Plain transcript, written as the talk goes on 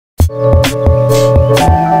Hello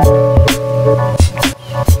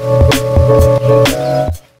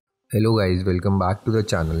guys, welcome back to the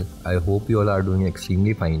channel. I hope you all are doing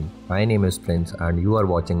extremely fine. My name is Prince and you are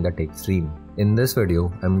watching the TechStream. In this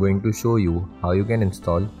video, I'm going to show you how you can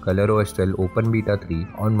install coloros 12 Open Beta 3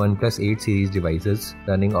 on OnePlus 8 series devices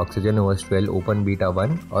running HydrogenOS 12 Open Beta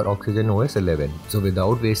 1 or HydrogenOS 11. So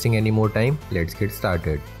without wasting any more time, let's get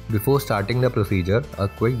started. Before starting the procedure, a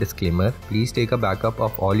quick disclaimer, please take a backup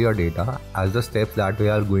of all your data as the steps that we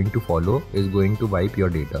are going to follow is going to wipe your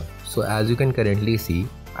data. So as you can currently see,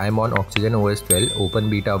 I am on HydrogenOS 12 Open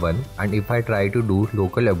Beta 1, and if I try to do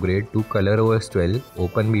local upgrade to coloros 12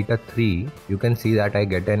 Open Beta 3, you can see that I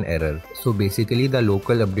get an error. So basically the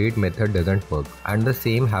local update method doesn't work, and the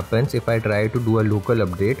same happens if I try to do a local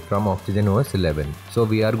update from HydrogenOS 11. So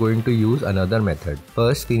we are going to use another method.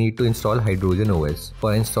 First we need to install HydrogenOS.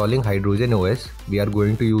 For installing HydrogenOS, we are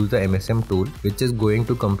going to use the MSM tool, which is going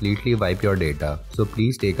to completely wipe your data. So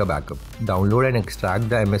please take a backup. Download and extract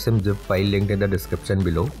the MSM zip file linked in the description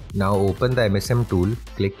below. Now open the MSM tool,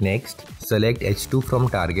 click next, select H2 from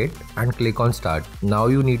target and click on start. Now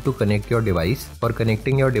you need to connect your device. For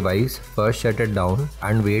connecting your device, first shut it down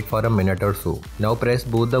and wait for a minute or so. Now press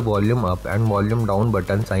both the volume up and volume down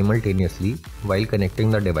button simultaneously while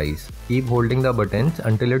connecting the device. Keep holding the buttons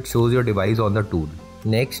until it shows your device on the tool.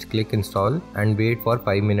 Next click install and wait for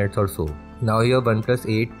 5 minutes or so. Now your OnePlus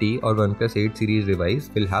 8T or OnePlus 8 series device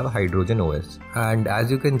will have HydrogenOS, and as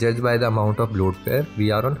you can judge by the amount of bloatware, we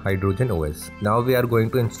are on HydrogenOS. Now we are going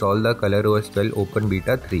to install the coloros 12 Open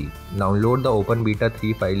Beta 3. Download the Open Beta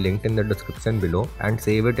 3 file linked in the description below and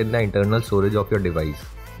save it in the internal storage of your device.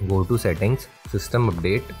 Go to Settings, System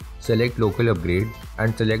Update, select Local Upgrade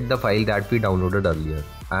and select the file that we downloaded earlier.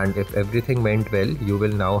 And if everything went well, you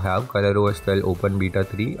will now have coloros 12 Open Beta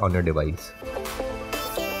 3 on your device.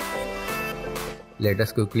 Let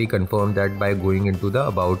us quickly confirm that by going into the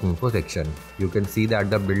About Info section. You can see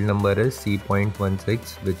that the build number is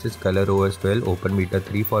C.16, which is coloros 12 Open Beta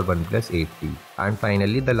 3 for OnePlus 8T. And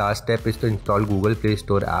finally, the last step is to install Google Play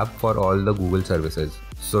Store app for all the Google services.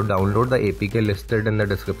 So download the APK listed in the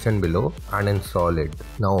description below and install it.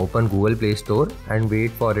 Now open Google Play Store and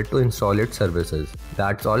wait for it to install its services.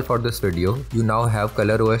 That's all for this video. You now have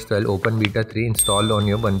coloros 12 Open Beta 3 installed on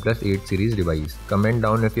your OnePlus 8 series device. Comment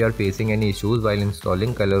down if you are facing any issues while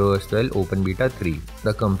installing coloros 12 Open Beta 3.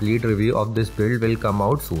 The complete review of this build will come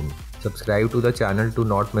out soon. Subscribe to the channel to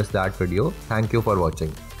not miss that video. Thank you for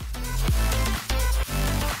watching.